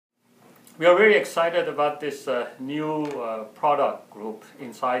We are very excited about this new product group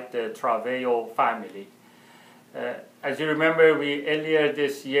inside the Traveo family. As you remember, earlier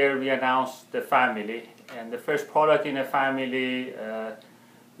this year we announced the family, and the first product in the family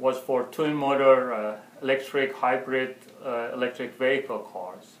was for twin motor electric hybrid electric vehicle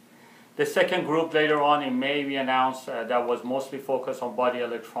cars. The second group later on in May we announced that was mostly focused on body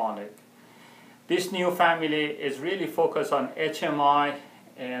electronic. This new family is really focused on HMI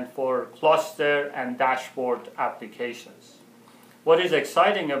and for cluster and dashboard applications. What is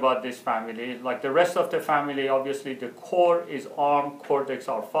exciting about this family, like the rest of the family, obviously the core is ARM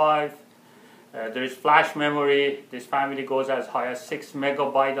Cortex-R5. There is flash memory. This family goes as high as 6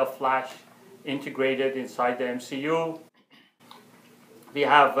 megabytes of flash integrated inside the MCU. We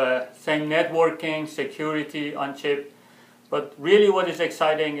have same networking, security on chip, but really what is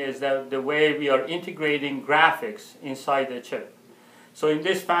exciting is that the way we are integrating graphics inside the chip. So in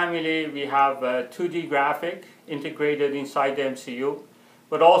this family we have 2D graphic integrated inside the MCU,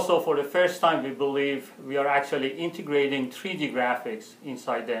 but also for the first time we believe we are actually integrating 3D graphics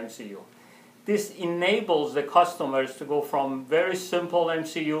inside the MCU. This enables the customers to go from very simple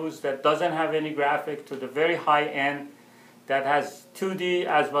MCUs that doesn't have any graphic to the very high end that has 2D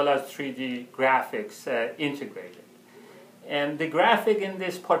as well as 3D graphics integrated. And the graphic in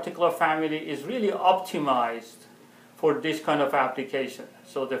this particular family is really optimized for this kind of application.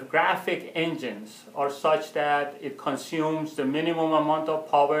 So the graphic engines are such that it consumes the minimum amount of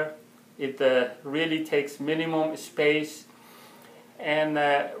power, it really takes minimum space, and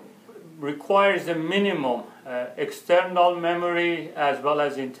requires the minimum external memory as well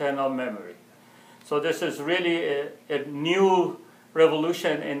as internal memory. So this is really a new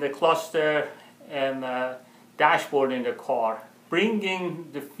revolution in the cluster and dashboard in the car, bringing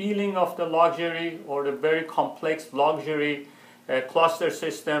the feeling of the luxury or the very complex luxury cluster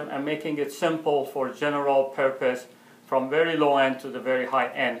system and making it simple for general purpose from very low end to the very high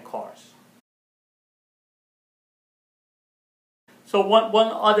end cars. So one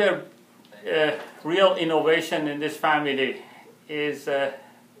other real innovation in this family is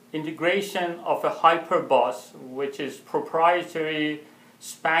integration of a hyperbus, which is proprietary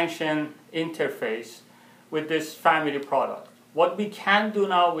Spansion interface with this family product. What we can do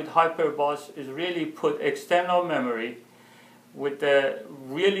now with hyperbus is really put external memory with a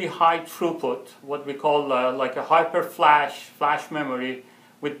really high throughput, what we call like a hyper flash memory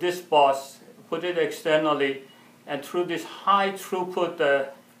with this bus, put it externally, and through this high throughput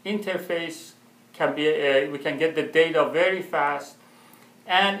interface we can get the data very fast.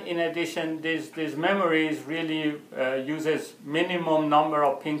 And in addition, these memories really uses minimum number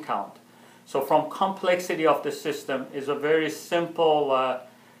of pin count. So from complexity of the system is a very simple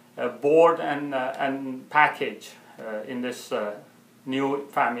board and package in this new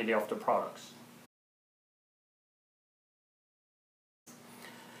family of the products.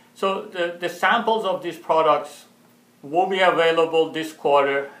 So the samples of these products will be available this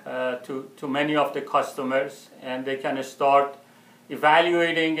quarter to many of the customers, and they can start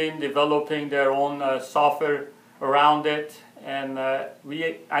evaluating and developing their own software around it. And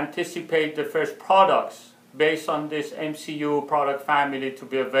we anticipate the first products based on this MCU product family to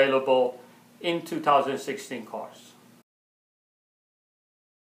be available in 2016 cars.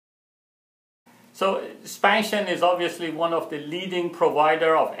 So Spansion is obviously one of the leading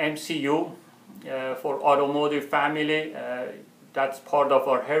provider of MCU for automotive family. That's part of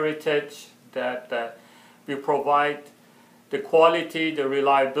our heritage, that we provide the quality, the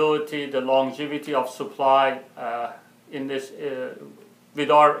reliability, the longevity of supply in this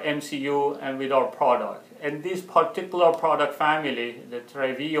with our MCU and with our product. And this particular product family, the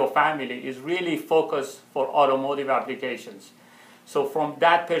Traveo family, is really focused for automotive applications. So from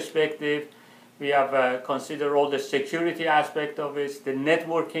that perspective, we have considered all the security aspect of it, the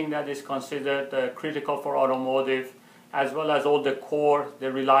networking that is considered critical for automotive, as well as all the core,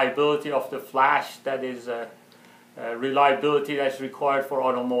 the reliability of the flash that is reliability that's required for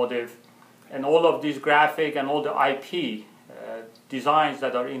automotive. And all of these graphic and all the IP designs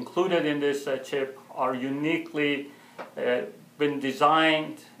that are included in this chip are uniquely been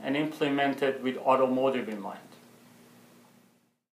designed and implemented with automotive in mind.